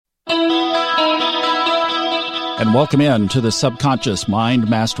And welcome in to the Subconscious Mind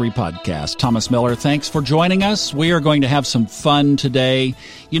Mastery Podcast. Thomas Miller, thanks for joining us. We are going to have some fun today.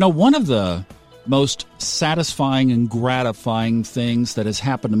 You know, one of the most satisfying and gratifying things that has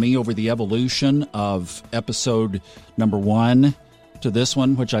happened to me over the evolution of episode number 1 to this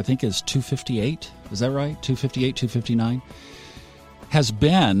one, which I think is 258, is that right? 258, 259, has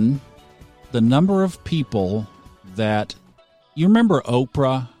been the number of people that, you remember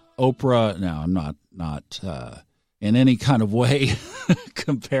Oprah? Oprah, no, I'm not in any kind of way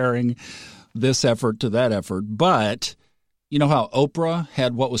comparing this effort to that effort, but you know how Oprah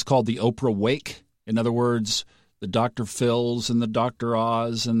had what was called the Oprah Wake? In other words, the Dr. Phils and the Dr.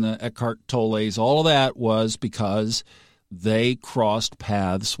 Oz and the Eckhart Tolles, all of that was because they crossed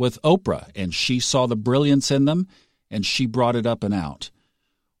paths with Oprah, and she saw the brilliance in them, and she brought it up and out.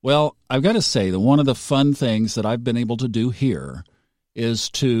 Well, I've got to say that one of the fun things that I've been able to do here is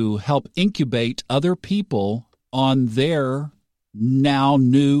to help incubate other people on their now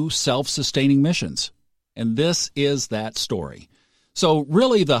new self-sustaining missions. And this is that story. So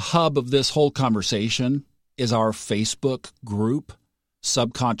really the hub of this whole conversation is our Facebook group,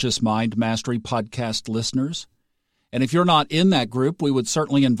 Subconscious Mind Mastery Podcast listeners. And if you're not in that group, we would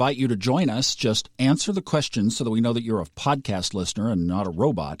certainly invite you to join us. Just answer the questions so that we know that you're a podcast listener and not a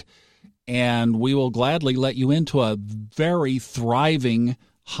robot. And we will gladly let you into a very thriving,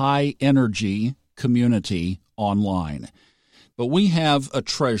 high-energy community online. But we have a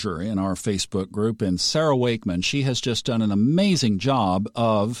treasure in our Facebook group, and Sarah Wakeman, she has just done an amazing job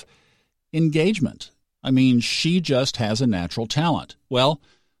of engagement. I mean, she just has a natural talent. Well,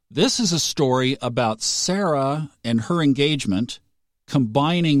 this is a story about Sarah and her engagement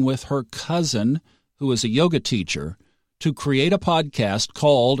combining with her cousin, who is a yoga teacher, to create a podcast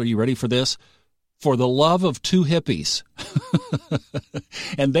called, are you ready for this? For the Love of Two Hippies.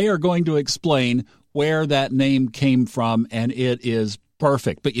 And they are going to explain where that name came from, and it is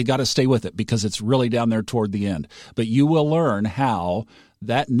perfect. But you got to stay with it because it's really down there toward the end. But you will learn how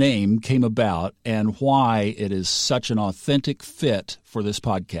that name came about and why it is such an authentic fit for this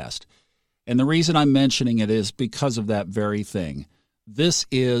podcast. And the reason I'm mentioning it is because of that very thing. This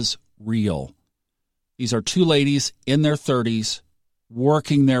is real. These are two ladies in their 30s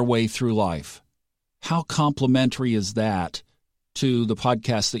working their way through life. How complimentary is that to the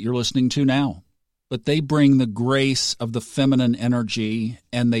podcast that you're listening to now? But they bring the grace of the feminine energy,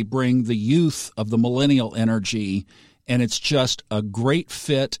 and they bring the youth of the millennial energy, and it's just a great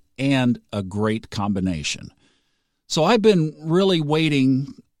fit and a great combination. So I've been really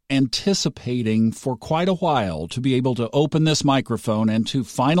waiting, anticipating for quite a while to be able to open this microphone and to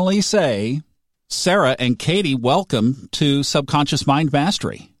finally say, Sarah and Katie, welcome to Subconscious Mind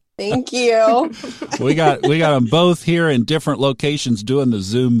Mastery. Thank you. We got them both here in different locations doing the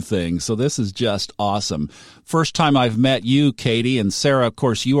Zoom thing, so this is just awesome. First time I've met you, Katie, and Sarah, of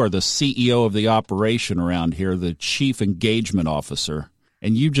course, you are the CEO of the operation around here, the Chief Engagement Officer,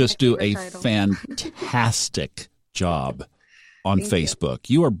 and you just do a fantastic job on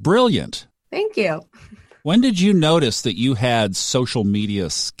Facebook. You are brilliant. Thank you. When did you notice that you had social media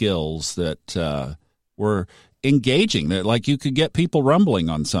skills that were engaging, that like you could get people rumbling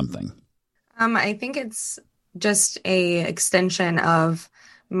on something? I think it's just a extension of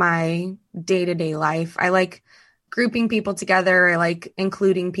my day-to-day life. I like grouping people together. I like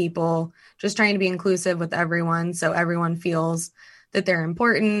including people, just trying to be inclusive with everyone so everyone feels that they're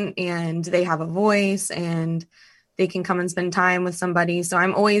important and they have a voice and they can come and spend time with somebody. So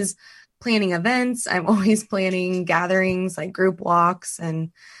I'm always planning events. I'm always planning gatherings like group walks, and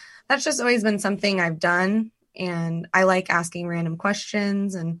that's just always been something I've done. And I like asking random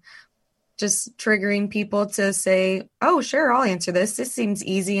questions and just triggering people to say, oh, sure, I'll answer this. This seems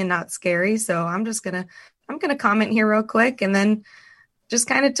easy and not scary. So I'm going to comment here real quick, and then just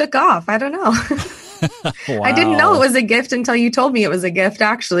kind of took off. I don't know. Wow. I didn't know it was a gift until you told me it was a gift,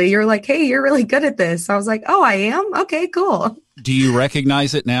 actually. You're like, hey, you're really good at this. I was like, oh, I am? Okay, cool. Do you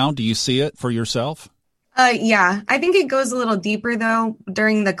recognize it now? Do you see it for yourself? Yeah, I think it goes a little deeper, though.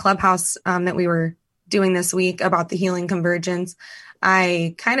 During the clubhouse that we were doing this week about the healing convergence,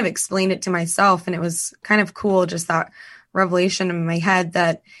 I kind of explained it to myself, and it was kind of cool, just that revelation in my head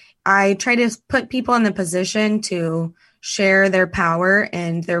that I try to put people in the position to share their power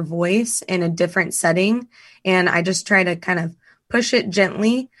and their voice in a different setting. And I just try to kind of push it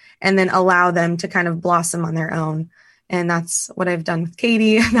gently and then allow them to kind of blossom on their own. And that's what I've done with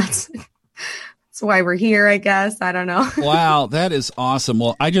Katie. That's why we're here, I guess. I don't know. Wow, that is awesome.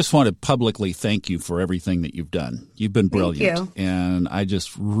 Well, I just want to publicly thank you for everything that you've done. You've been brilliant. Thank you. And I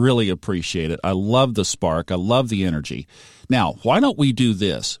just really appreciate it. I love the spark. I love the energy. Now, why don't we do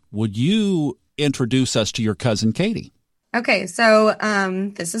this? Would you introduce us to your cousin, Katie. Okay, so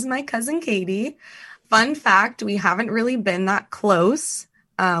this is my cousin, Katie. Fun fact, we haven't really been that close.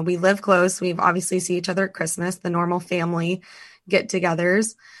 We live close. We've obviously see each other at Christmas, the normal family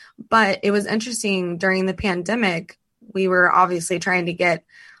get-togethers. But it was interesting during the pandemic, we were obviously trying to get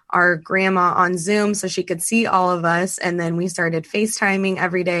our grandma on Zoom so she could see all of us. And then we started FaceTiming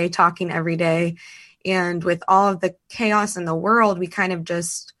every day, talking every day. And with all of the chaos in the world, we kind of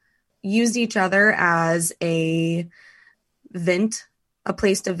just used each other as a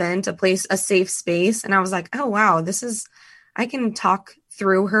place to vent, a safe space. And I was like, oh, wow, I can talk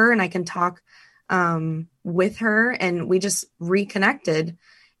through her and I can talk with her. And we just reconnected.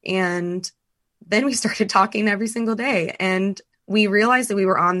 And then we started talking every single day. And we realized that we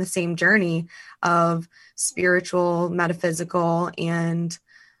were on the same journey of spiritual, metaphysical, and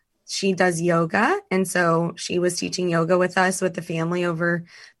she does yoga. And so she was teaching yoga with us, with the family over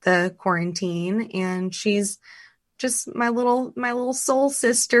the quarantine. And she's just my little soul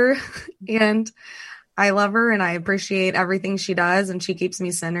sister. And I love her and I appreciate everything she does. And she keeps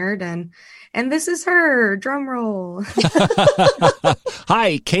me centered. And this is her. Drum roll.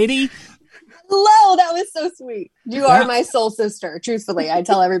 Hi, Katie. Hello, that was so sweet. You are my soul sister. Truthfully, I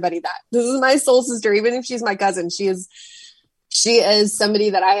tell everybody that. This is my soul sister, even if she's my cousin. She is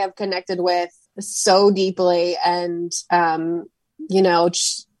somebody that I have connected with so deeply. And,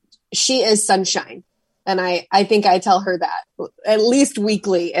 she is sunshine. And I think I tell her that at least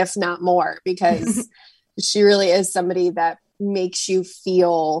weekly, if not more, because she really is somebody that makes you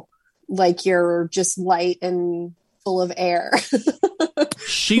feel like you're just light and full of air.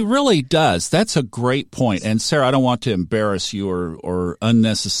 She really does. That's a great point. And Sarah, I don't want to embarrass you or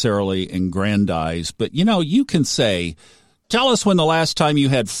unnecessarily aggrandize, but you can say, tell us when the last time you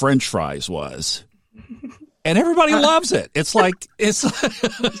had French fries was. And everybody loves it. It's like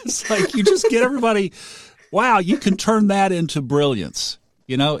you just get everybody, wow, you can turn that into brilliance.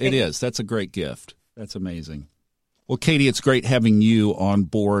 It is. That's a great gift. That's amazing. Well, Katie, it's great having you on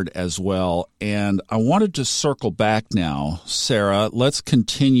board as well. And I wanted to circle back now, Sarah. Let's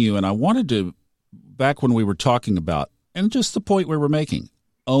continue. And I wanted to, back when we were talking about, and just the point we were making,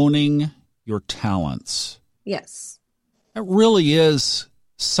 owning your talents. Yes. It really is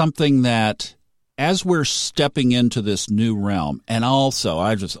something that, as we're stepping into this new realm, and also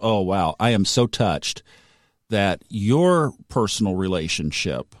I am so touched that your personal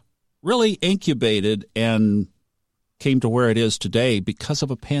relationship really incubated and came to where it is today because of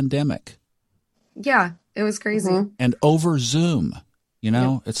a pandemic. Yeah, it was crazy. Mm-hmm. And over Zoom,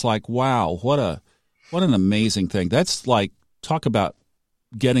 It's like, wow, what an amazing thing. That's like, talk about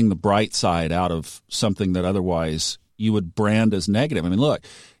getting the bright side out of something that otherwise you would brand as negative. I mean, look,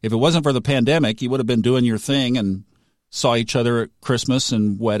 if it wasn't for the pandemic, you would have been doing your thing and saw each other at Christmas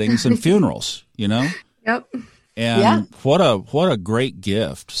and weddings and funerals, Yep. And what a great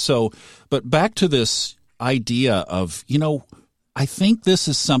gift. So, but back to this idea of, I think this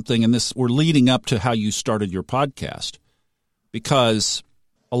is something, and we're leading up to how you started your podcast, because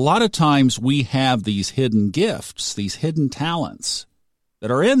a lot of times we have these hidden gifts, these hidden talents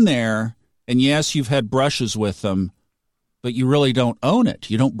that are in there. And yes, you've had brushes with them, but you really don't own it.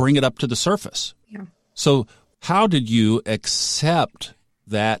 You don't bring it up to the surface. Yeah. So how did you accept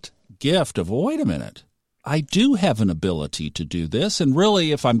that gift of, wait a minute, I do have an ability to do this. And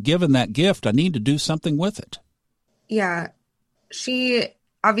really, if I'm given that gift, I need to do something with it. Yeah. She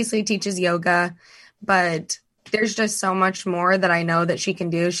obviously teaches yoga, but there's just so much more that I know that she can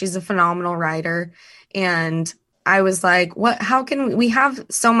do. She's a phenomenal writer. And I was like, how can we have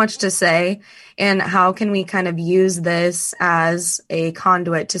so much to say, and how can we kind of use this as a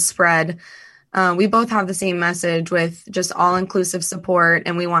conduit to spread? We both have the same message with just all-inclusive support,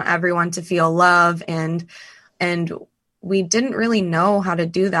 and we want everyone to feel love. And we didn't really know how to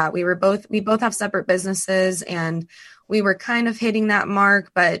do that. We both have separate businesses, and we were kind of hitting that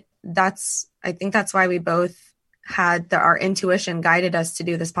mark, but I think that's why we both had our intuition guided us to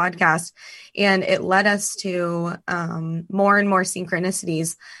do this podcast. And it led us to more and more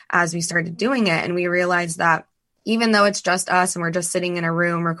synchronicities as we started doing it. And we realized that even though it's just us and we're just sitting in a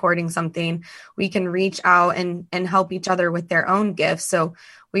room recording something, we can reach out and help each other with their own gifts. So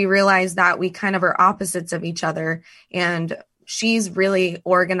we realized that we kind of are opposites of each other. And she's really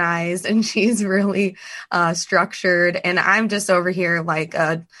organized and she's really structured. And I'm just over here like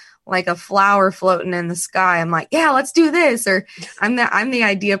a flower floating in the sky. I'm like, yeah, let's do this. Or I'm the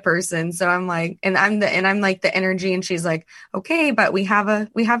idea person. So I'm like, and I'm like the energy. And she's like, okay, but we have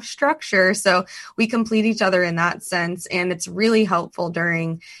structure. So we complete each other in that sense. And it's really helpful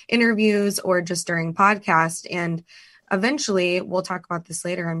during interviews or just during podcast. And eventually, we'll talk about this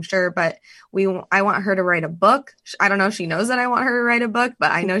later, I'm sure, but I want her to write a book. I don't know if she knows that I want her to write a book,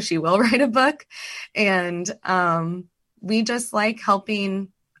 but I know she will write a book. And we just like helping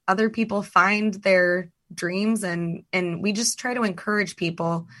other people find their dreams, and we just try to encourage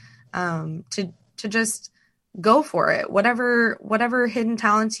people to just go for it. Whatever hidden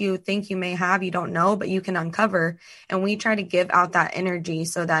talents you think you may have, you don't know, but you can uncover. And we try to give out that energy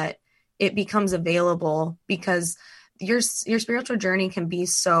so that it becomes available, because your spiritual journey can be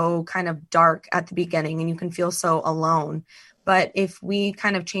so kind of dark at the beginning and you can feel so alone. But if we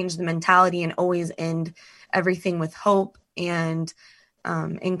kind of change the mentality and always end everything with hope and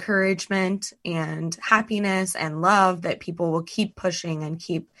encouragement and happiness and love, that people will keep pushing and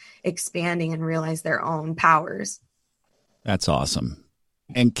keep expanding and realize their own powers. That's awesome.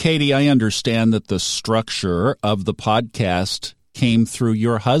 And Katie, I understand that the structure of the podcast came through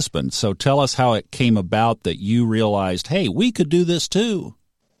your husband. So tell us how it came about that you realized, hey, we could do this too.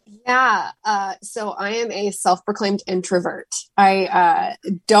 Yeah. So I am a self-proclaimed introvert. I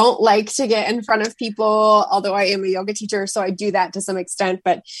don't like to get in front of people, although I am a yoga teacher, so I do that to some extent,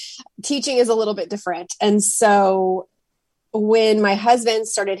 but teaching is a little bit different. And so when my husband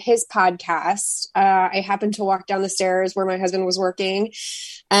started his podcast, I happened to walk down the stairs where my husband was working,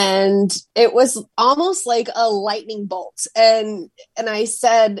 and it was almost like a lightning bolt. And I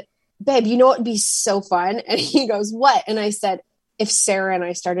said, babe, you know what would be so fun? And he goes, what? And I said, if Sarah and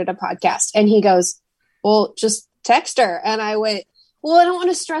I started a podcast. And he goes, well, just text her. And I went, well, I don't want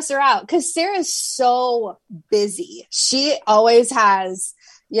to stress her out, because Sarah's so busy. She always has,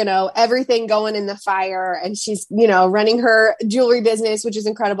 everything going in the fire, and she's, running her jewelry business, which is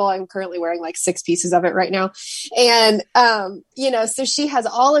incredible. I'm currently wearing like 6 pieces of it right now. And, so she has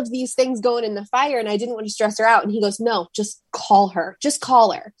all of these things going in the fire, and I didn't want to stress her out. And he goes, no, just call her. Just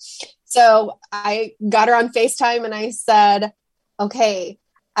call her. So I got her on FaceTime and I said, okay,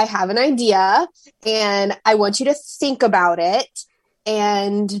 I have an idea and I want you to think about it.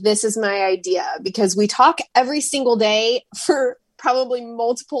 And this is my idea, because we talk every single day for probably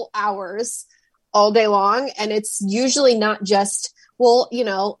multiple hours all day long. And it's usually not just, well,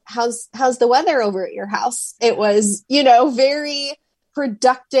 how's the weather over at your house? It was, very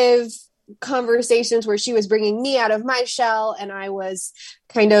productive conversations where she was bringing me out of my shell and I was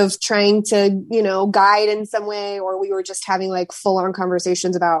kind of trying to, guide in some way, or we were just having like full on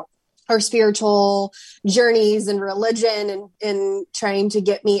conversations about our spiritual journeys and religion and trying to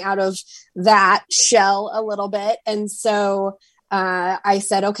get me out of that shell a little bit. And so I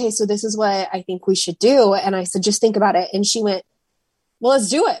said, okay, so this is what I think we should do. And I said, just think about it. And she went, well, let's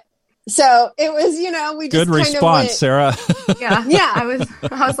do it. So it was, we just good response, Sarah. Yeah. I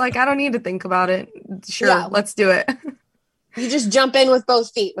was like, I don't need to think about it. Sure. Yeah. Let's do it. You just jump in with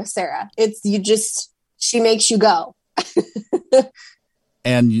both feet with Sarah. She makes you go.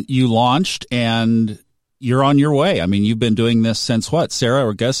 And you launched and you're on your way. I mean, you've been doing this since what, Sarah?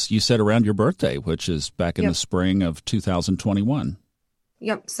 Or guess you said around your birthday, which is back in the spring of 2021.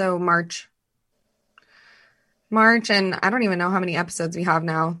 Yep. So March. And I don't even know how many episodes we have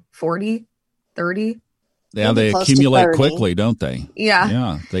now. 40, 30. Yeah, they accumulate quickly, don't they? Yeah.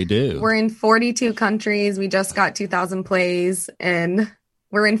 Yeah, they do. We're in 42 countries. We just got 2,000 plays, and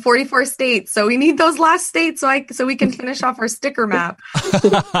we're in 44 states. So we need those last states so we can finish off our sticker map.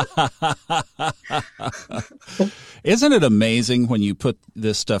 Isn't it amazing when you put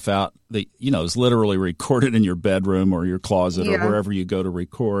this stuff out that, is literally recorded in your bedroom or your closet or wherever you go to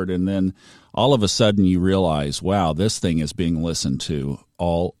record, and then all of a sudden you realize, wow, this thing is being listened to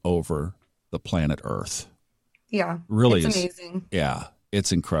all over the planet Earth. Yeah. Really it's amazing. Yeah.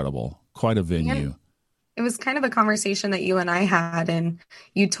 It's incredible. Quite a venue. And it was kind of a conversation that you and I had, and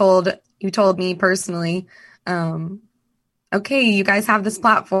you told me personally, okay, you guys have this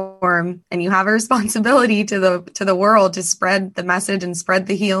platform and you have a responsibility to the world to spread the message and spread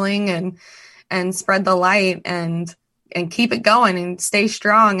the healing and spread the light and keep it going and stay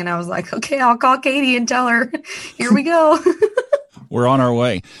strong. And I was like, okay, I'll call Katie and tell her, here we go. We're on our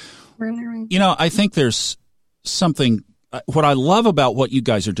way. We're on our way. I think there's something, what I love about what you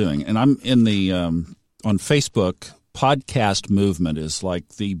guys are doing, and I'm in the, on Facebook, Podcast Movement is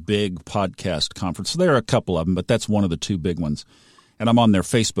like the big podcast conference. So there are a couple of them, but that's one of the 2 big ones. And I'm on their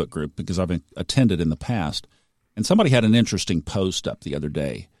Facebook group because I've attended in the past. And somebody had an interesting post up the other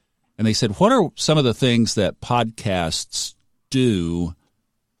day. And they said, what are some of the things that podcasts do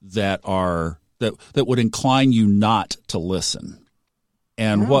that would incline you not to listen?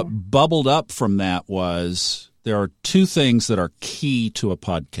 And what bubbled up from that was there are 2 things that are key to a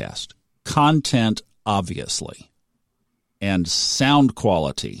podcast. Content, obviously, and sound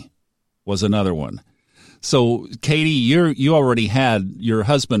quality was another one. So, Katie, your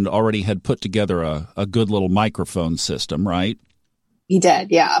husband already had put together a good little microphone system, right? He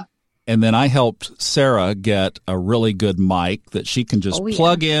did, yeah. And then I helped Sarah get a really good mic that she can just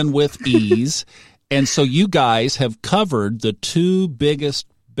plug in with ease. And so you guys have covered the two biggest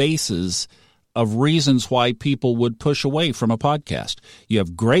bases of reasons why people would push away from a podcast. You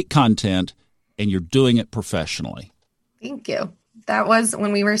have great content and you're doing it professionally. Thank you. That was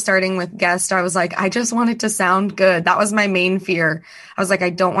when we were starting with guests. I was like, I just want it to sound good. That was my main fear. I was like, I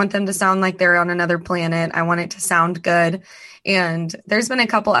don't want them to sound like they're on another planet. I want it to sound good. And there's been a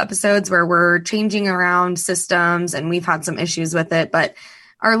couple episodes where we're changing around systems and we've had some issues with it, but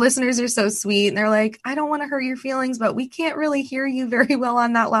our listeners are so sweet. And they're like, I don't want to hurt your feelings, but we can't really hear you very well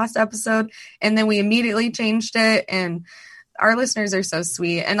on that last episode. And then we immediately changed it. And our listeners are so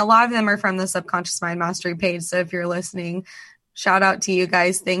sweet. And a lot of them are from the Subconscious Mind Mastery page. So if you're listening, shout out to you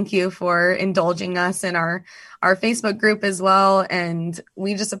guys. Thank you for indulging us in our Facebook group as well. And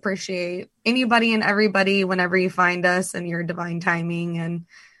we just appreciate anybody and everybody whenever you find us and your divine timing. And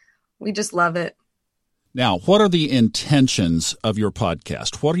we just love it. Now, what are the intentions of your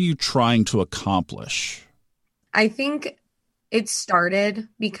podcast? What are you trying to accomplish? I think it started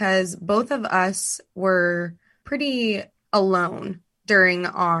because both of us were pretty alone during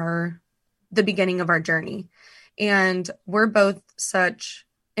the beginning of our journey. And we're both such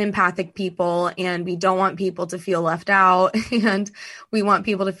empathic people and we don't want people to feel left out and we want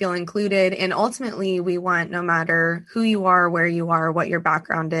people to feel included. And ultimately, we want no matter who you are, where you are, what your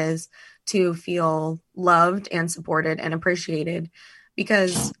background is, to feel loved and supported and appreciated.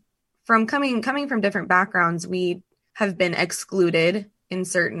 Because from coming from different backgrounds, we have been excluded in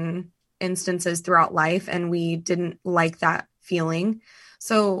certain instances throughout life and we didn't like that feeling.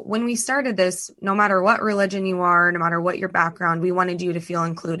 So when we started this, no matter what religion you are, no matter what your background, we wanted you to feel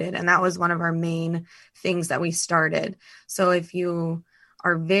included. And that was one of our main things that we started. So if you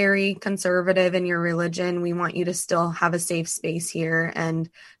are very conservative in your religion, we want you to still have a safe space here and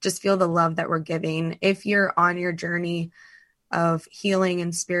just feel the love that we're giving. If you're on your journey of healing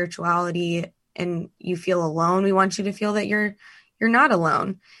and spirituality and you feel alone, we want you to feel that you're not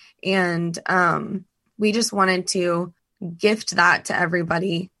alone. And we just wanted to gift that to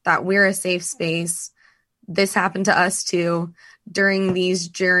everybody, that we're a safe space. This happened to us too during this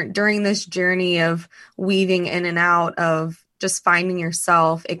journey of weaving in and out of just finding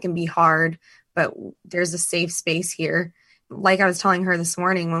yourself. It can be hard, but there's a safe space here. Like I was telling her this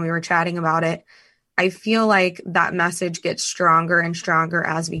morning when we were chatting about it, I feel like that message gets stronger and stronger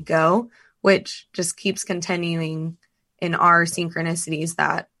as we go, which just keeps continuing in our synchronicities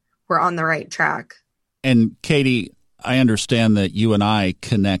that we're on the right track. And Katie, I understand that you and I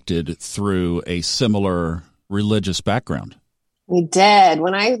connected through a similar religious background. We did.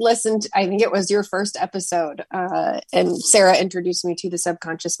 When I listened, I think it was your first episode, and Sarah introduced me to the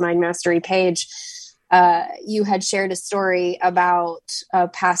Subconscious Mind Mastery page. You had shared a story about a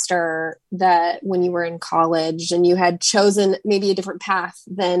pastor that when you were in college and you had chosen maybe a different path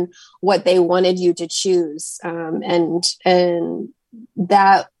than what they wanted you to choose. And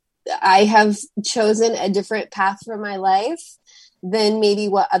that I have chosen a different path for my life than maybe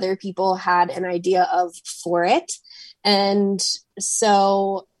what other people had an idea of for it. And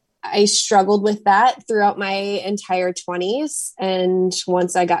so I struggled with that throughout my entire 20s. And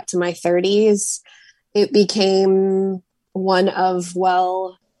once I got to my 30s, it became one of,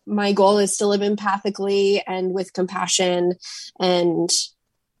 well, my goal is to live empathically and with compassion. And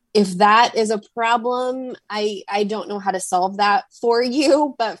if that is a problem, I don't know how to solve that for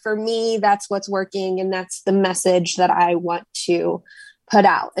you. But for me, that's what's working. And that's the message that I want to put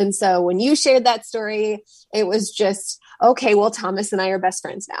out. And so when you shared that story, it was just, okay, well, Thomas and I are best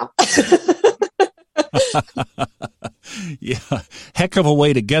friends now. Yeah. Heck of a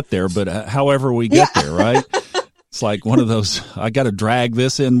way to get there, but however we get there, right? It's like one of those, I got to drag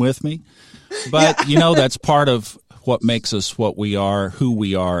this in with me. But, that's part of what makes us what we are, who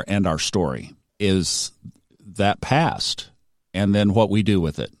we are, and our story is that past and then what we do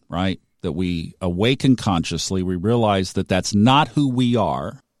with it, right? That we awaken consciously, we realize that that's not who we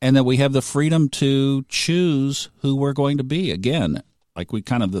are, and that we have the freedom to choose who we're going to be. Again, like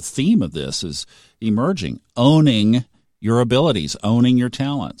the theme of this is emerging, owning your abilities, owning your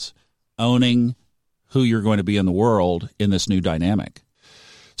talents, owning who you're going to be in the world in this new dynamic.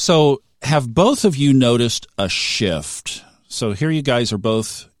 So have both of you noticed a shift? So here you guys are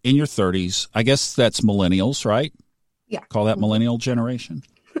both in your 30s. I guess that's millennials, right? Yeah. Call that millennial generation.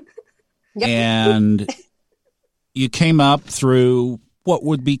 Yep. And you came up through what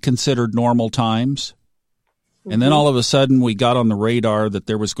would be considered normal times. And then all of a sudden we got on the radar that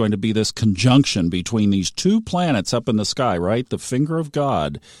there was going to be this conjunction between these two planets up in the sky, right? The finger of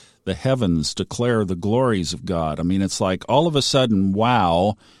God, the heavens declare the glories of God. I mean, it's like all of a sudden,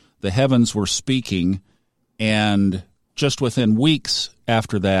 wow, the heavens were speaking. And just within weeks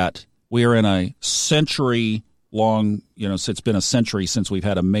after that, we are in a century-long, so it's been a century since we've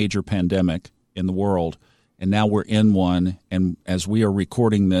had a major pandemic in the world. And now we're in one. And as we are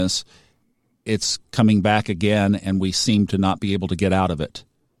recording this, it's coming back again, and we seem to not be able to get out of it.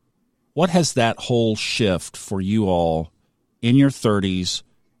 What has that whole shift for you all in your 30s,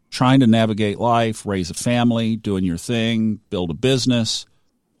 trying to navigate life, raise a family, doing your thing, build a business,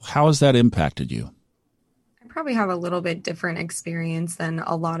 how has that impacted you? I probably have a little bit different experience than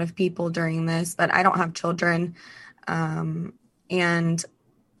a lot of people during this, but I don't have children. And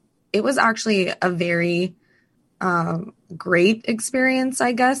it was actually a very great experience,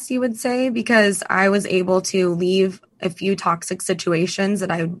 I guess you would say, because I was able to leave a few toxic situations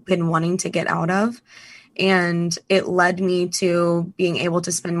that I've been wanting to get out of. And it led me to being able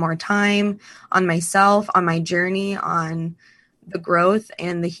to spend more time on myself, on my journey, on the growth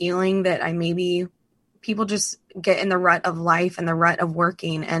and the healing that people just get in the rut of life and the rut of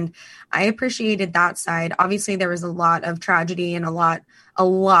working. And I appreciated that side. Obviously, there was a lot of tragedy and a lot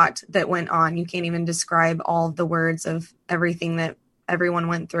that went on. You can't even describe all of the words of everything that everyone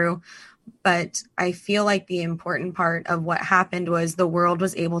went through. But I feel like the important part of what happened was the world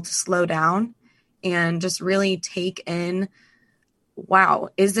was able to slow down and just really take in, wow,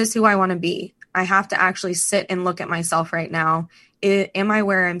 is this who I want to be? I have to actually sit and look at myself right now. Am I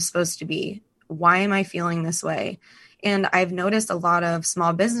where I'm supposed to be? Why am I feeling this way? And I've noticed a lot of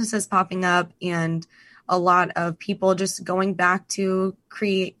small businesses popping up and a lot of people just going back to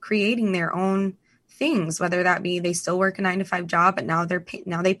creating their own things, whether that be they still work a 9-to-5 job, but now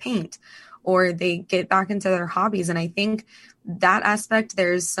they paint, or they get back into their hobbies. And I think that aspect,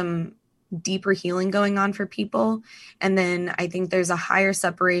 there's some deeper healing going on for people. And then I think there's a higher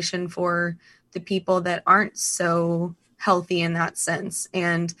separation for the people that aren't so healthy in that sense.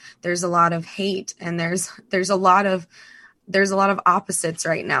 And there's a lot of hate, and there's a lot of opposites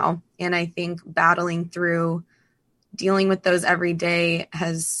right now. And I think battling through dealing with those every day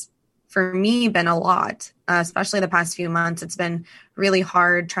has, for me, been a lot, especially the past few months. It's been really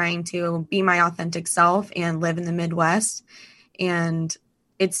hard trying to be my authentic self and live in the Midwest. And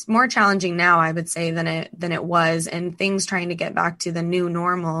it's more challenging now, I would say, than it was. And things trying to get back to the new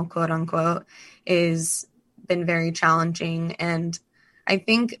normal, quote unquote, is been very challenging. And I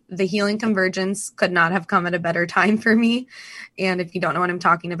think the healing convergence could not have come at a better time for me. And if you don't know what I'm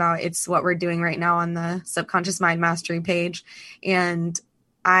talking about, it's what we're doing right now on the Subconscious Mind Mastery page. And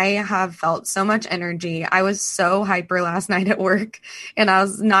I have felt so much energy. I was so hyper last night at work, and I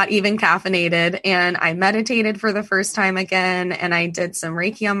was not even caffeinated. And I meditated for the first time again, and I did some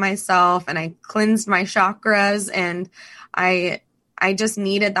Reiki on myself, and I cleansed my chakras. And I just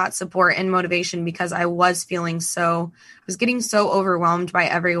needed that support and motivation because I was getting so overwhelmed by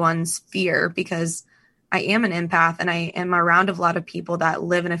everyone's fear, because I am an empath and I am around a lot of people that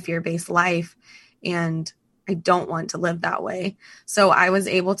live in a fear-based life, and I don't want to live that way. So I was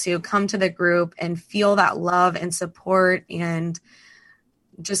able to come to the group and feel that love and support and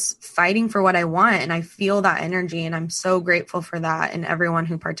just fighting for what I want. And I feel that energy, and I'm so grateful for that and everyone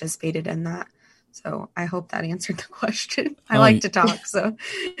who participated in that. So I hope that answered the question. I like to talk, so.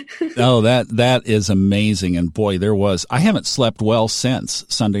 Oh, that is amazing. And boy, I haven't slept well since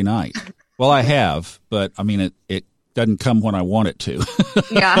Sunday night. Well, I have, but I mean, it doesn't come when I want it to.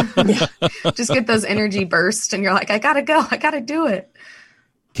 Yeah. Just get those energy bursts and you're like, I gotta go. I gotta do it.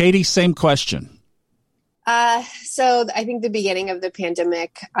 Katie, same question. So I think the beginning of the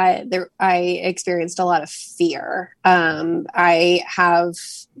pandemic, I experienced a lot of fear. I have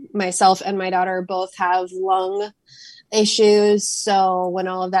myself and my daughter both have lung issues. So when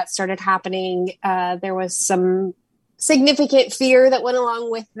all of that started happening, there was some significant fear that went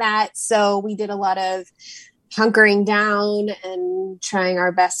along with that. So we did a lot of hunkering down and trying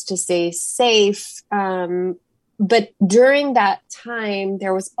our best to stay safe. But during that time,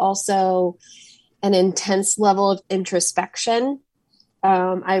 there was also an intense level of introspection.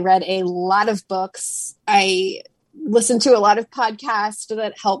 I read a lot of books. I listened to a lot of podcasts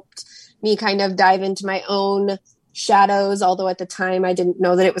that helped me kind of dive into my own shadows, although at the time I didn't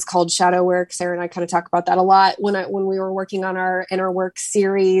know that it was called shadow work. Sarah and I kind of talk about that a lot. When we were working on our inner work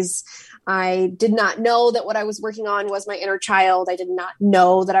series, I did not know that what I was working on was my inner child. I did not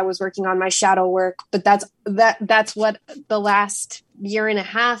know that I was working on my shadow work, but that's what the last year and a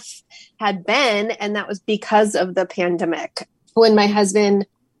half had been. And that was because of the pandemic. When my husband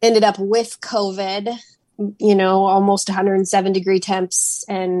ended up with COVID, almost 107-degree temps,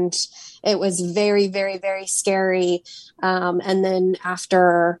 and it was very, very, very scary. And then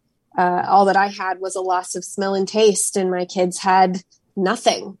after all that I had was a loss of smell and taste, and my kids had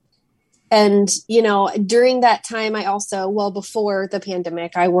nothing. And, during that time, I also, before the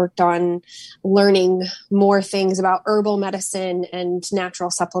pandemic, I worked on learning more things about herbal medicine and natural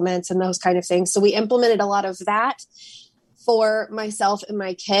supplements and those kind of things. So we implemented a lot of that for myself and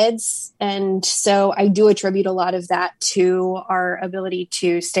my kids. And so I do attribute a lot of that to our ability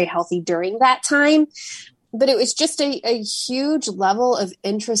to stay healthy during that time. But it was just a huge level of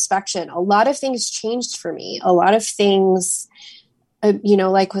introspection. A lot of things changed for me. A lot of things,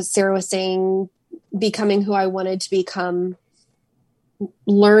 like what Sarah was saying, becoming who I wanted to become,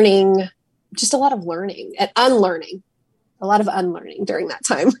 learning, just a lot of learning and unlearning, a lot of unlearning during that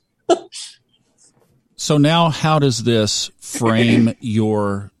time. So now how does this frame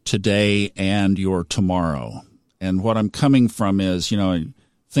your today and your tomorrow? And what I'm coming from is,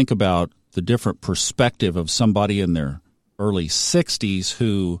 think about the different perspective of somebody in their early 60s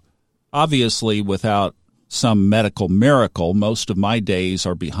who obviously without some medical miracle, most of my days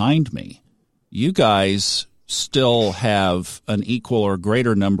are behind me. You guys still have an equal or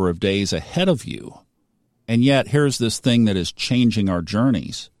greater number of days ahead of you. And yet here's this thing that is changing our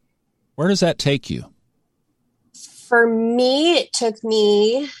journeys. Where does that take you? For me,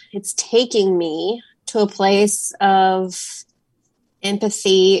 it's taking me to a place of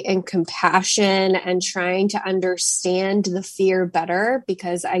empathy and compassion and trying to understand the fear better,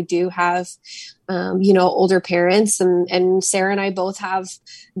 because I do have, older parents, and Sarah and I both have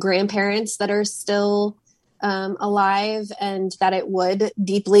grandparents that are still alive and that it would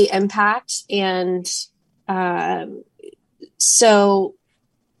deeply impact. And so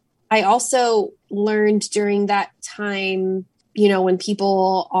I also learned during that time, when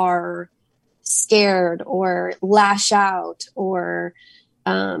people are scared or lash out or,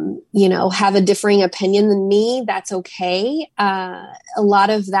 have a differing opinion than me, that's okay. A lot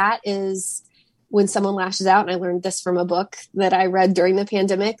of that is when someone lashes out, and I learned this from a book that I read during the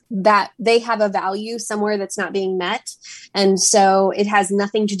pandemic, that they have a value somewhere that's not being met. And so it has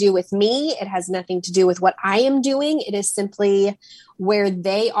nothing to do with me. It has nothing to do with what I am doing. It is simply where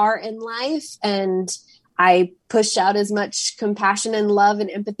they are in life. And I push out as much compassion and love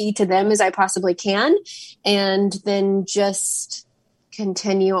and empathy to them as I possibly can, and then just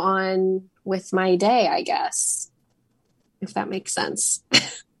continue on with my day, I guess, if that makes sense.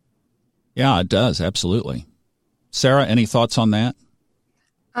 Yeah, it does. Absolutely. Sarah, any thoughts on that?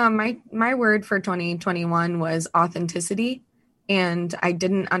 My word for 2021 was authenticity. And I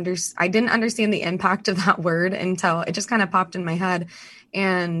didn't understand the impact of that word until it just kind of popped in my head.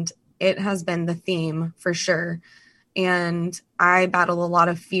 And it has been the theme for sure. And I battle a lot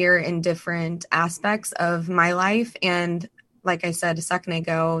of fear in different aspects of my life. And like I said a second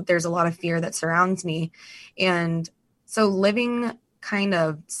ago, there's a lot of fear that surrounds me. And so living kind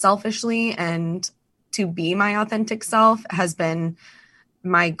of selfishly and to be my authentic self has been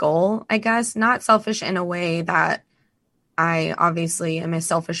my goal, I guess. Not selfish in a way that I obviously am a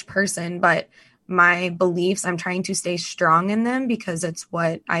selfish person, but my beliefs, I'm trying to stay strong in them because it's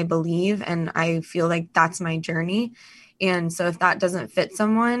what I believe, and I feel like that's my journey. And so if that doesn't fit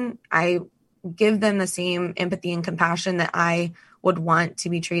someone, I give them the same empathy and compassion that I would want to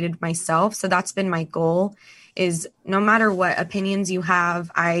be treated myself. So that's been my goal, is no matter what opinions you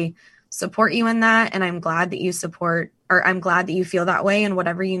have, I support you in that. And I'm glad that you I'm glad that you feel that way, and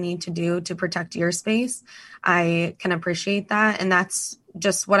whatever you need to do to protect your space, I can appreciate that. And that's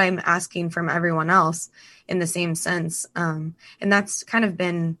just what I'm asking from everyone else in the same sense. And that's kind of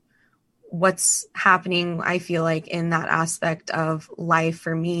been what's happening, I feel like, in that aspect of life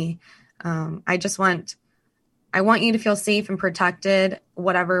for me. I want you to feel safe and protected,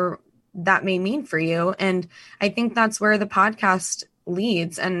 whatever that may mean for you. And I think that's where the podcast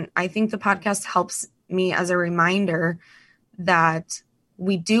leads. And I think the podcast helps me as a reminder that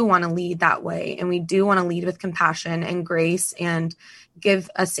we do want to lead that way, and we do want to lead with compassion and grace and give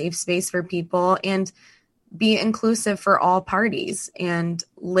a safe space for people and be inclusive for all parties and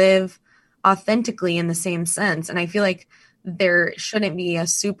live authentically in the same sense. And I feel like there shouldn't be a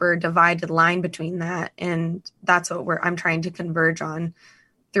super divided line between that. And that's what I'm trying to converge on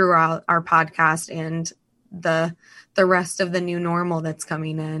throughout our podcast, and the rest of the new normal that's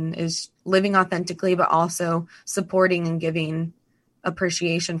coming in is living authentically, but also supporting and giving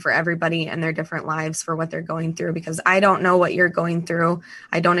appreciation for everybody and their different lives for what they're going through, because I don't know what you're going through.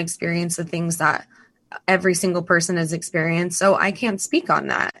 I don't experience the things that every single person has experienced. So I can't speak on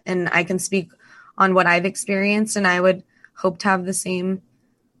that, and I can speak on what I've experienced. And I would hope to have the same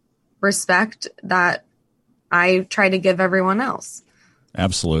respect that I try to give everyone else.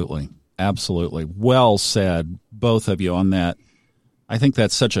 Absolutely. Absolutely. Well said, both of you, on that. I think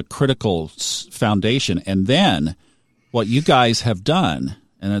that's such a critical foundation. And then what you guys have done,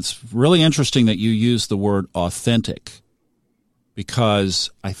 and it's really interesting that you use the word authentic, because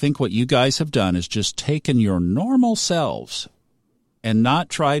I think what you guys have done is just taken your normal selves and not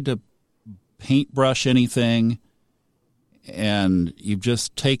tried to paintbrush anything, and you've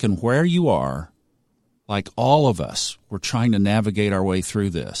just taken where you are, like all of us, we're trying to navigate our way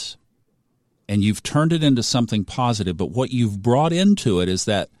through this, and you've turned it into something positive. But what you've brought into it is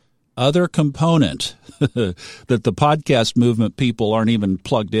that other component that the podcast movement people aren't even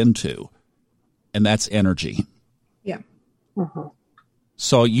plugged into, and that's energy. Yeah. Mm-hmm.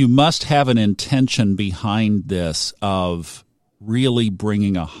 So you must have an intention behind this of really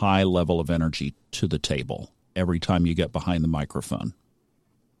bringing a high level of energy to the table every time you get behind the microphone.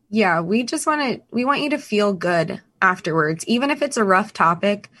 Yeah, we want you to feel good afterwards. Even if it's a rough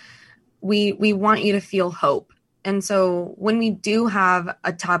topic, we want you to feel hope. And so when we do have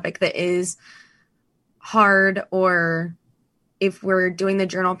a topic that is hard, or if we're doing the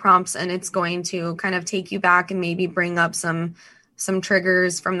journal prompts and it's going to kind of take you back and maybe bring up some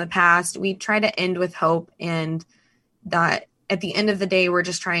triggers from the past, we try to end with hope, and that at the end of the day, we're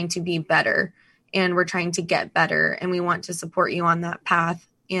just trying to be better, and we're trying to get better, and we want to support you on that path.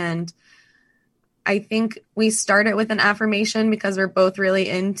 And I think we start it with an affirmation because we're both really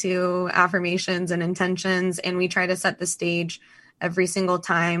into affirmations and intentions, and we try to set the stage every single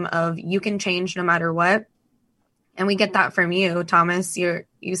time of you can change no matter what. And we get that from you, Thomas. We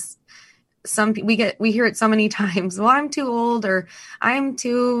hear it so many times. Well, I'm too old, or I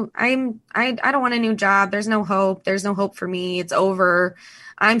don't want a new job. There's no hope. There's no hope for me. It's over.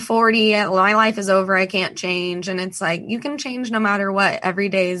 I'm 40. My life is over. I can't change. And it's like, you can change no matter what. Every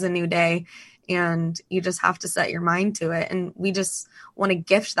day is a new day, and you just have to set your mind to it. And we just want to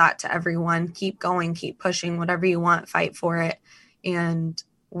gift that to everyone. Keep going, keep pushing, whatever you want, fight for it. And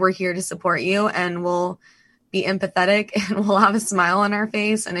we're here to support you, and we'll be empathetic, and we'll have a smile on our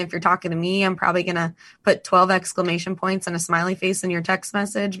face. And if you're talking to me, I'm probably going to put 12 exclamation points and a smiley face in your text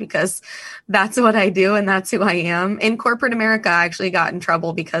message, because that's what I do. And that's who I am. In corporate America, I actually got in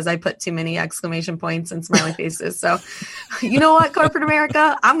trouble because I put too many exclamation points and smiley faces. So you know what, corporate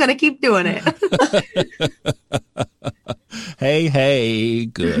America, I'm going to keep doing it. Hey,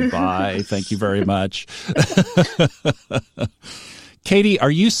 goodbye. Thank you very much. Katie, are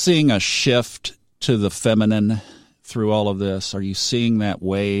you seeing a shift to the feminine through all of this? Are you seeing that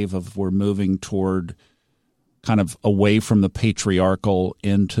wave of we're moving toward kind of away from the patriarchal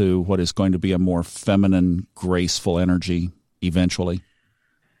into what is going to be a more feminine, graceful energy eventually?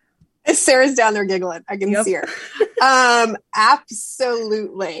 Sarah's down there giggling. I can see her.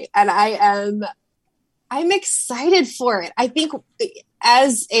 Absolutely. And I'm excited for it. I think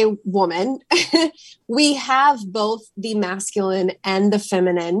as a woman, we have both the masculine and the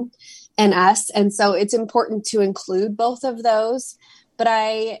feminine in us. And so it's important to include both of those. But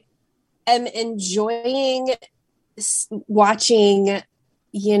I am enjoying watching,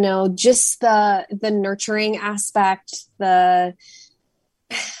 just the nurturing aspect, I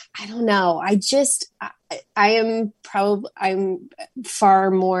don't know. I'm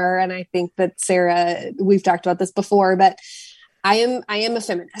far more, and I think that Sarah, we've talked about this before, but I am a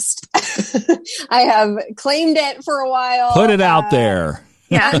feminist. I have claimed it for a while. Put it out there.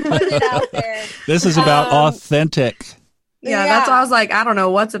 Yeah. Put it out there. This is about authentic. Yeah, that's why I was like, I don't know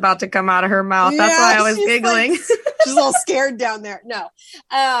what's about to come out of her mouth. That's why I was giggling. She's a little scared down there. No,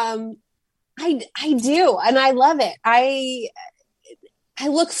 I do. And I love it. I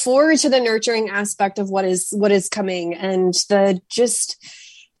look forward to the nurturing aspect of what is coming, and the just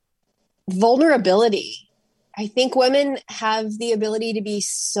vulnerability. I think women have the ability to be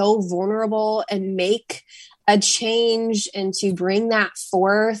so vulnerable and make a change and to bring that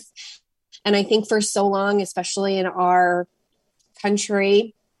forth. And I think for so long, especially in our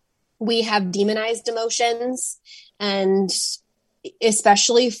country, we have demonized emotions, and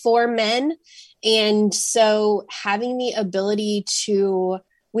especially for men. And so having the ability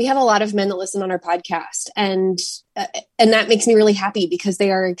we have a lot of men that listen on our podcast, and that makes me really happy because they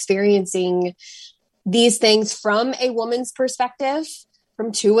are experiencing these things from a woman's perspective,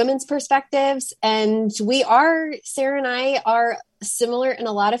 from two women's perspectives. And Sarah and I are similar in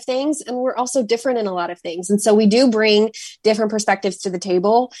a lot of things, and we're also different in a lot of things. And so we do bring different perspectives to the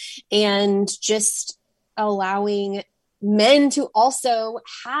table, and just allowing men to also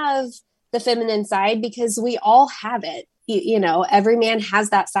have the feminine side, because we all have it. Every man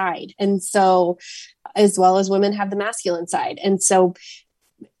has that side. And so, as well as women have the masculine side. And so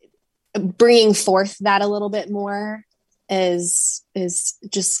bringing forth that a little bit more is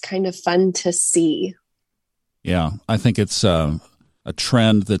just kind of fun to see. Yeah, I think it's a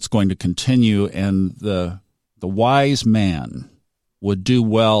trend that's going to continue, and the wise man would do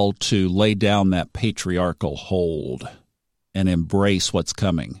well to lay down that patriarchal hold and embrace what's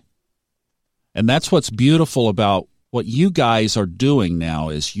coming. And that's what's beautiful about what you guys are doing now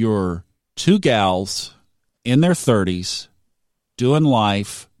is you're two gals in their 30s doing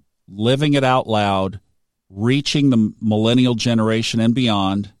life, living it out loud, reaching the millennial generation and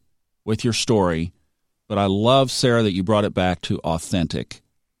beyond with your story. But I love, Sarah, that you brought it back to authentic,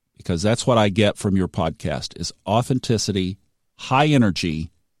 because that's what I get from your podcast is authenticity, high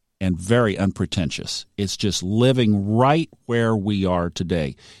energy, and very unpretentious. It's just living right where we are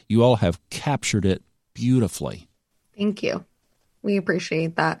today. You all have captured it beautifully. Thank you. We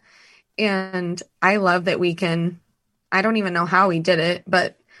appreciate that. And I love that I don't even know how we did it,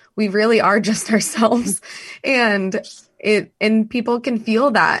 but we really are just ourselves, and people can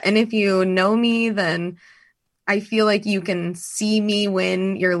feel that. And if you know me, then I feel like you can see me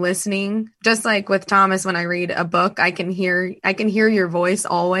when you're listening. Just like with Thomas, when I read a book, I can hear your voice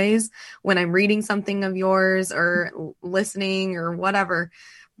always when I'm reading something of yours or listening or whatever.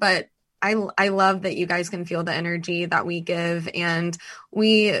 But I love that you guys can feel the energy that we give, and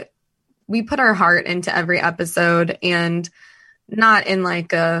we put our heart into every episode, and not in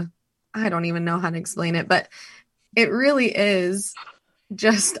like I don't even know how to explain it, but it really is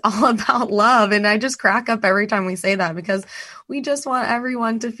just all about love. And I just crack up every time we say that, because we just want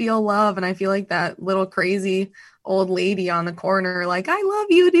everyone to feel love. And I feel like that little crazy old lady on the corner, like, I love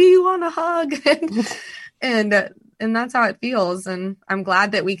you. Do you want a hug? And that's how it feels. And I'm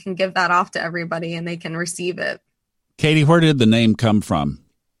glad that we can give that off to everybody and they can receive it. Katie, where did the name come from?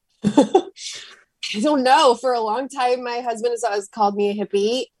 I don't know. For a long time, my husband has always called me a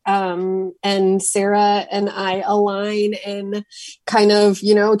hippie. And Sarah and I align in kind of,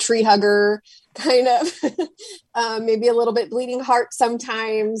 tree hugger, kind of maybe a little bit bleeding heart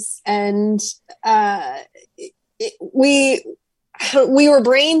sometimes. And we were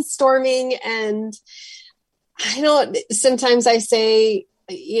brainstorming, and I know sometimes I say,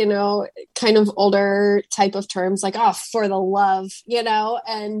 kind of older type of terms like, oh, for the love,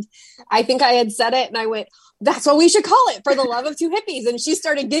 and I think I had said it and I went, that's what we should call it, for the love of two hippies. And she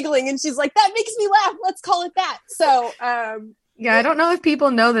started giggling and she's like, that makes me laugh. Let's call it that. So, yeah, I don't know if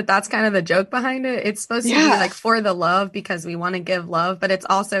people know that that's kind of the joke behind it. It's supposed to be like for the love, because we want to give love, but it's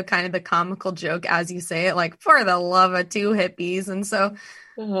also kind of the comical joke as you say it, like for the love of two hippies. And so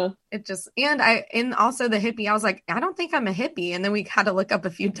it just, and also the hippie, I was like, I don't think I'm a hippie. And then we had to look up a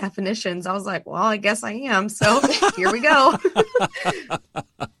few definitions. I was like, well, I guess I am. So here we go.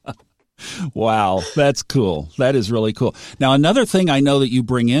 Wow, that's cool. That is really cool. Now, another thing I know that you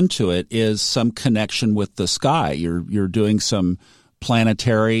bring into it is some connection with the sky. You're doing some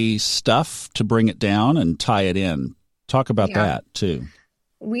planetary stuff to bring it down and tie it in. Talk about that too.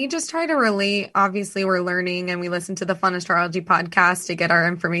 We just try to relate. Obviously, we're learning, and we listen to the Fun Astrology podcast to get our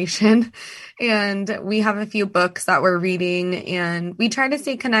information. And we have a few books that we're reading, and we try to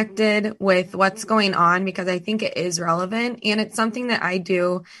stay connected with what's going on, because I think it is relevant. And it's something that I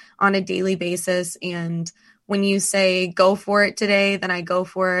do on a daily basis. And when you say, go for it today, then I go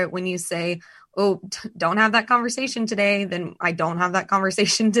for it. When you say, oh, don't have that conversation today, then I don't have that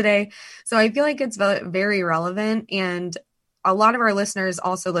conversation today. So I feel like it's very relevant. And a lot of our listeners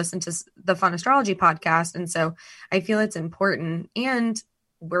also listen to the Fun Astrology podcast. And so I feel it's important. And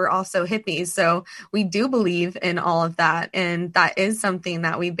we're also hippies. So we do believe in all of that. And that is something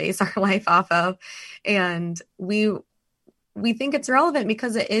that we base our life off of. And we think it's relevant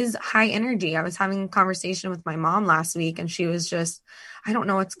because it is high energy. I was having a conversation with my mom last week, and she was just, I don't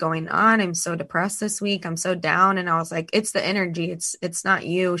know what's going on. I'm so depressed this week. I'm so down. And I was like, it's the energy. It's not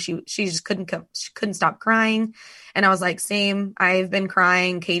you. She just couldn't stop crying. And I was like, same. I've been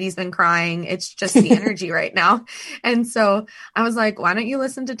crying. Katie's been crying. It's just the energy right now. And so I was like, why don't you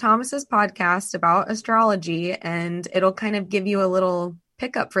listen to Thomas's podcast about astrology, and it'll kind of give you a little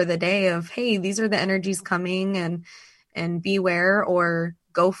pickup for the day of, hey, these are the energies coming, and beware or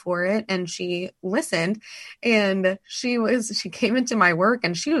go for it. And she listened, and she came into my work,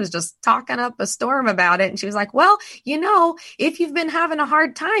 and she was just talking up a storm about it. And she was like, well, if you've been having a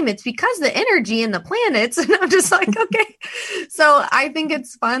hard time, it's because the energy in the planets. And I'm just like, okay. So I think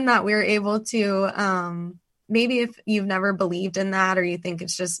it's fun that we're able to, maybe if you've never believed in that, or you think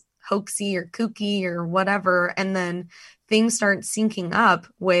it's just hoaxy or kooky or whatever, and then things start syncing up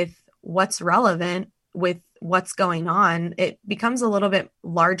with what's relevant with what's going on, it becomes a little bit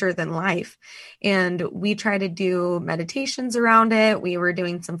larger than life. And we try to do meditations around it. We were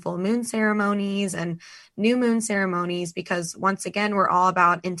doing some full moon ceremonies and new moon ceremonies because once again, we're all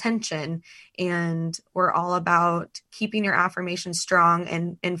about intention and we're all about keeping your affirmations strong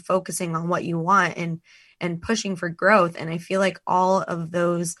and focusing on what you want and pushing for growth. And I feel like all of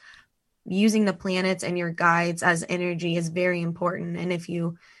those, using the planets and your guides as energy, is very important. And if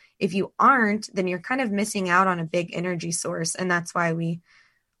you aren't, then you're kind of missing out on a big energy source. And that's why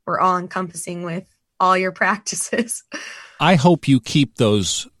we're all encompassing with all your practices. I hope you keep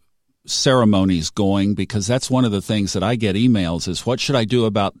those ceremonies going, because that's one of the things that I get emails is, what should I do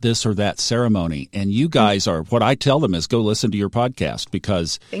about this or that ceremony? And you guys are, what I tell them is, go listen to your podcast,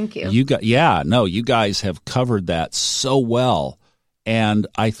 because thank you. You guys have covered that so well. And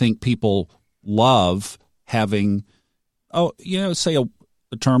I think people love having, say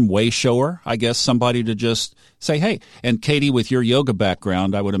a term way shower, I guess, somebody to just say, hey, and Katie, with your yoga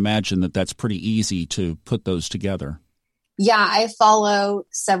background, I would imagine that that's pretty easy to put those together. Yeah, I follow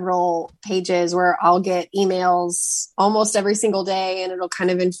several pages where I'll get emails almost every single day, and it'll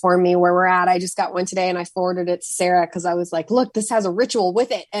kind of inform me where we're at. I just got one today and I forwarded it to Sarah because I was like, look, this has a ritual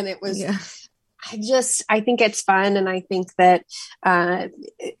with it. And it was, yeah. I think it's fun. And I think that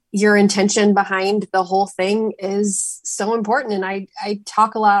your intention behind the whole thing is so important. And I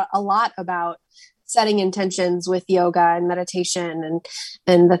talk a lot about setting intentions with yoga and meditation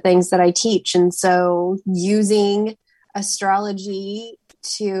and the things that I teach. And so using astrology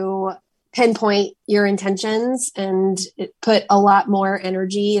to pinpoint your intentions and put a lot more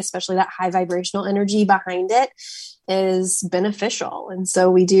energy, especially that high vibrational energy behind it, is beneficial. And so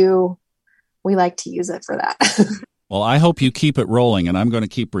we like to use it for that. Well, I hope you keep it rolling, and I'm going to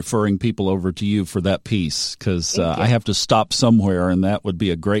keep referring people over to you for that piece, because I have to stop somewhere, and that would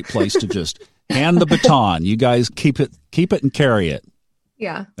be a great place to just hand the baton. You guys keep it and carry it.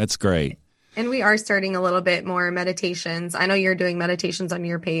 Yeah. That's great. And we are starting a little bit more meditations. I know you're doing meditations on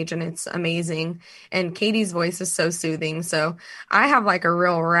your page, and it's amazing. And Katie's voice is so soothing. So I have like a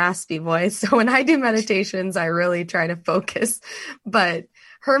real raspy voice. So when I do meditations, I really try to focus. But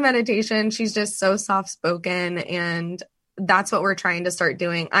her meditation, she's just so soft-spoken, and that's what we're trying to start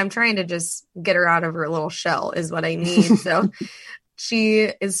doing. I'm trying to just get her out of her little shell is what I need. So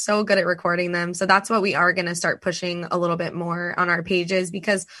she is so good at recording them. So that's what we are going to start pushing a little bit more on our pages,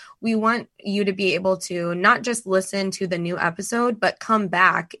 because we want you to be able to not just listen to the new episode, but come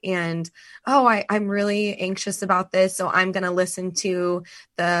back and, I'm really anxious about this. So I'm going to listen to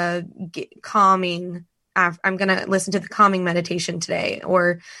the calming I'm going to listen to the calming meditation today,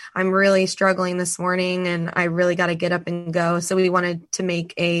 or I'm really struggling this morning and I really got to get up and go. So we wanted to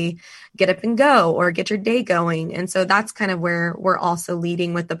make a get up and go or get your day going. And so that's kind of where we're also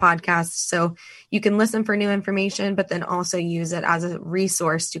leading with the podcast. So you can listen for new information, but then also use it as a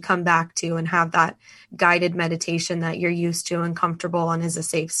resource to come back to and have that guided meditation that you're used to and comfortable and is a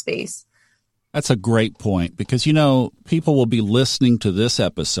safe space. That's a great point, because, people will be listening to this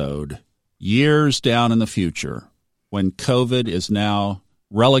episode years down in the future, when COVID is now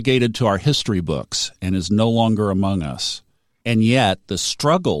relegated to our history books and is no longer among us. And yet the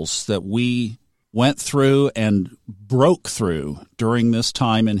struggles that we went through and broke through during this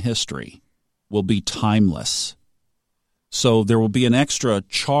time in history will be timeless. So there will be an extra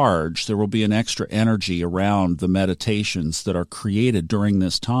charge, there will be an extra energy around the meditations that are created during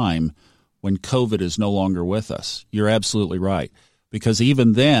this time when COVID is no longer with us. You're absolutely right. Because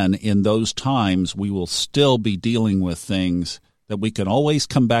even then, in those times, we will still be dealing with things that we can always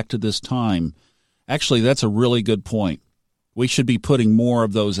come back to this time. Actually, that's a really good point. We should be putting more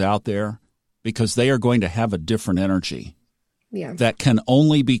of those out there, because they are going to have a different energy that can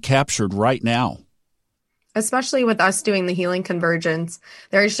only be captured right now. Especially with us doing the healing convergence,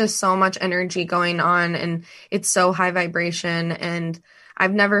 there's just so much energy going on, and it's so high vibration. And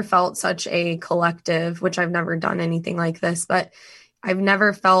I've never felt such a collective, which I've never done anything like this, but I've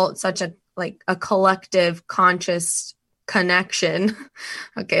never felt such a collective conscious connection.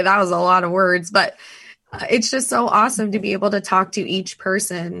 Okay, that was a lot of words, but it's just so awesome to be able to talk to each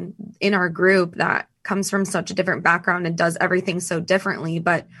person in our group that comes from such a different background and does everything so differently,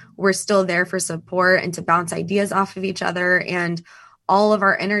 but we're still there for support and to bounce ideas off of each other. And all of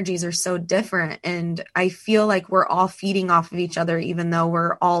our energies are so different. And I feel like we're all feeding off of each other, even though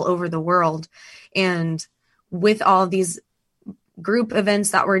we're all over the world. And with all these group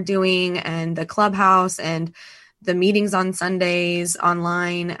events that we're doing and the clubhouse and the meetings on Sundays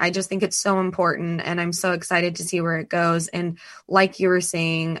online, I just think it's so important, and I'm so excited to see where it goes. And like you were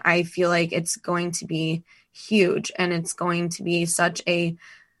saying, I feel like it's going to be huge, and it's going to be such a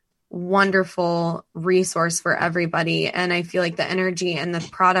wonderful resource for everybody. And I feel like the energy and the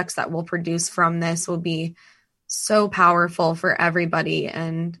products that we'll produce from this will be so powerful for everybody.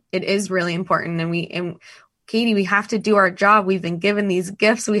 And it is really important. And Katie, we have to do our job. We've been given these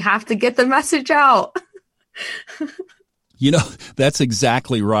gifts. We have to get the message out. That's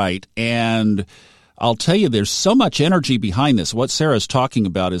exactly right. And I'll tell you, there's so much energy behind this. What Sarah's talking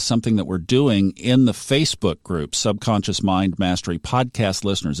about is something that we're doing in the Facebook group, Subconscious Mind Mastery Podcast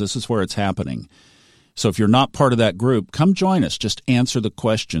Listeners. This is where it's happening. So if you're not part of that group, come join us. Just answer the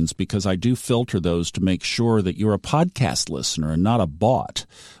questions, because I do filter those to make sure that you're a podcast listener and not a bot,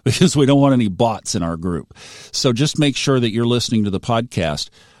 because we don't want any bots in our group. So just make sure that you're listening to the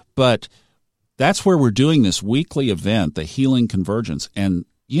podcast. But that's where we're doing this weekly event, the Healing Convergence. And,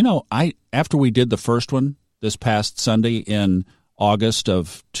 after we did the first one this past Sunday in August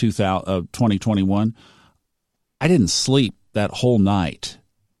of 2021, I didn't sleep that whole night.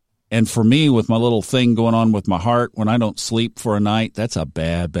 And for me, with my little thing going on with my heart, when I don't sleep for a night, that's a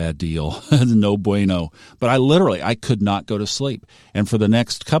bad, bad deal. No bueno. But I could not go to sleep. And for the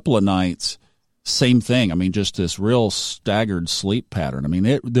next couple of nights, same thing. I mean, just this real staggered sleep pattern. I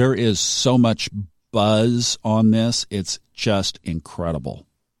mean, there is so much buzz on this. It's just incredible.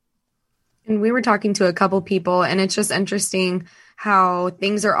 And we were talking to a couple people, and it's just interesting how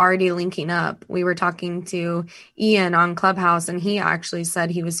things are already linking up. We were talking to Ian on Clubhouse, and he actually said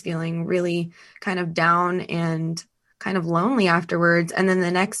he was feeling really kind of down and kind of lonely afterwards. And then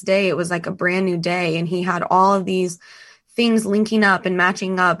the next day, it was like a brand new day, and he had all of these things linking up and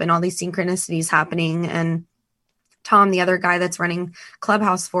matching up and all these synchronicities happening. And Tom, the other guy that's running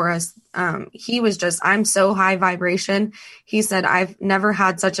Clubhouse for us, he was just, I'm so high vibration. He said, I've never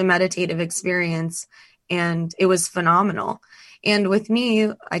had such a meditative experience, and it was phenomenal. And with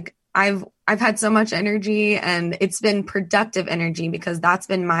me, like I've had so much energy, and it's been productive energy, because that's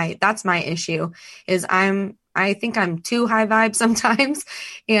my issue is I think I'm too high vibe sometimes,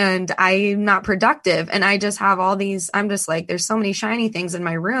 and I'm not productive. And I just have all these, I'm just like, there's so many shiny things in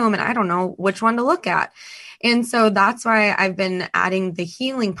my room, and I don't know which one to look at. And so that's why I've been adding the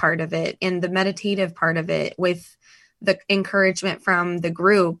healing part of it and the meditative part of it with the encouragement from the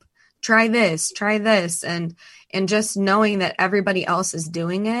group. Try this, and just knowing that everybody else is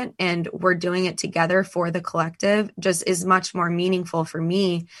doing it and we're doing it together for the collective just is much more meaningful for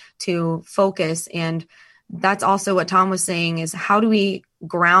me to focus. And that's also what Tom was saying, is how do we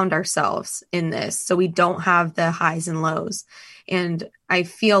ground ourselves in this so we don't have the highs and lows? And I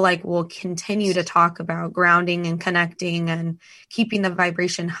feel like we'll continue to talk about grounding and connecting and keeping the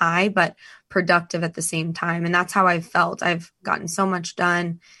vibration high, but productive at the same time. And that's how I've felt. I've gotten so much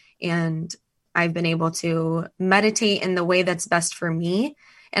done, and I've been able to meditate in the way that's best for me.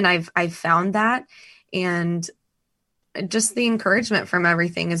 And I've found that, and just the encouragement from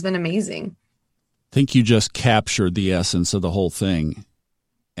everything has been amazing. I think you just captured the essence of the whole thing.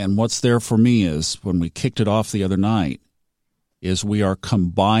 And what's there for me is, when we kicked it off the other night, is we are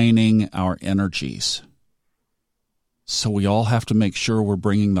combining our energies. So we all have to make sure we're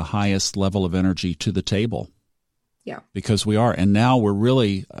bringing the highest level of energy to the table. Yeah. Because we are. And now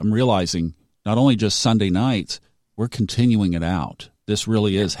I'm realizing, not only just Sunday nights, we're continuing it out. This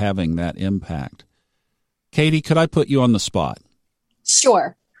really is having that impact. Katie, could I put you on the spot?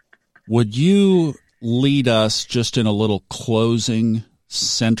 Sure. Would you lead us just in a little closing,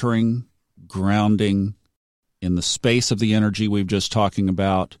 centering, grounding in the space of the energy we've just talking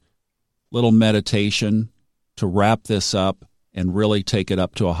about, little meditation to wrap this up and really take it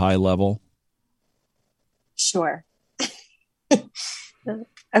up to a high level? Sure.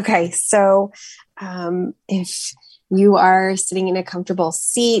 Okay, so if you are sitting in a comfortable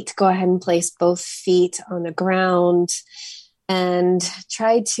seat, go ahead and place both feet on the ground and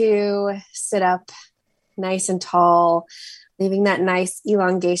try to sit up nice and tall, leaving that nice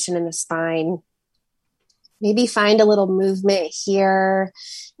elongation in the spine. Maybe find a little movement here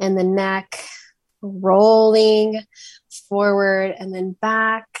in the neck, rolling forward and then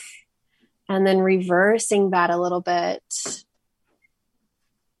back, and then reversing that a little bit.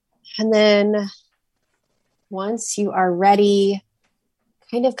 And then once you are ready,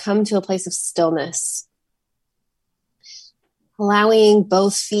 kind of come to a place of stillness, allowing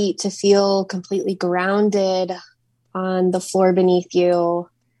both feet to feel completely grounded on the floor beneath you,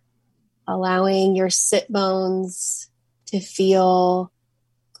 allowing your sit bones to feel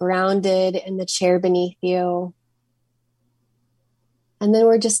grounded in the chair beneath you. And then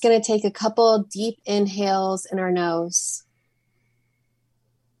we're just going to take a couple deep inhales in our nose.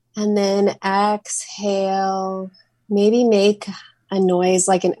 And then exhale, maybe make a noise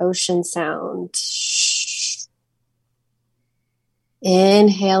like an ocean sound.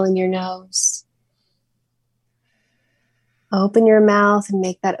 Inhale in your nose. Open your mouth and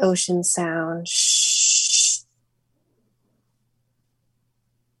make that ocean sound. Shh.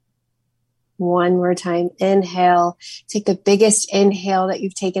 One more time. Inhale. Take the biggest inhale that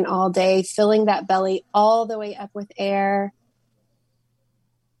you've taken all day, filling that belly all the way up with air.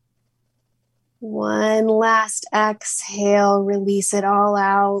 One last exhale. Release it all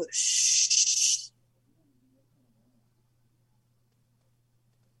out. Shh.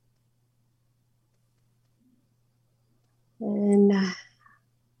 And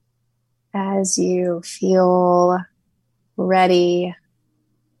as you feel ready,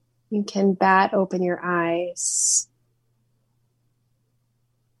 you can bat open your eyes.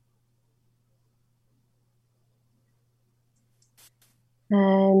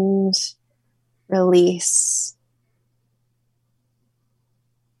 And release.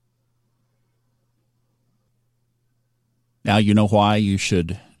 Now you know why you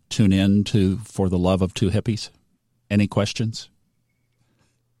should tune in to For the Love of Two Hippies. Any questions?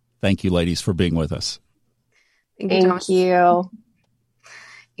 Thank you, ladies, for being with us. Thank you.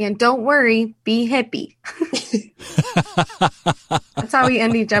 And don't worry, be hippie. That's how we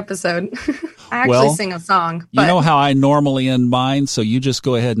end each episode. I actually sing a song. But you know how I normally end mine, so you just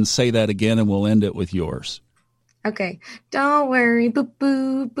go ahead and say that again and we'll end it with yours. Okay. Don't worry,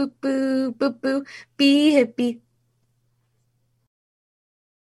 boo-boo, boo-boo, boo-boo, be hippie.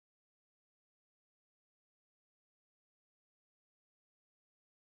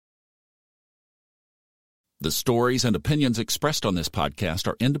 The stories and opinions expressed on this podcast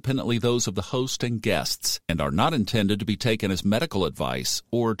are independently those of the host and guests and are not intended to be taken as medical advice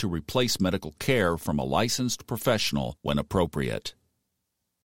or to replace medical care from a licensed professional when appropriate.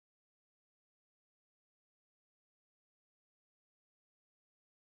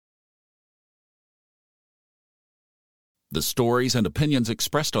 The stories and opinions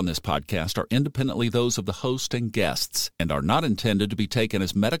expressed on this podcast are independently those of the host and guests and are not intended to be taken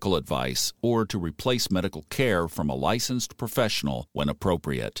as medical advice or to replace medical care from a licensed professional when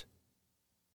appropriate.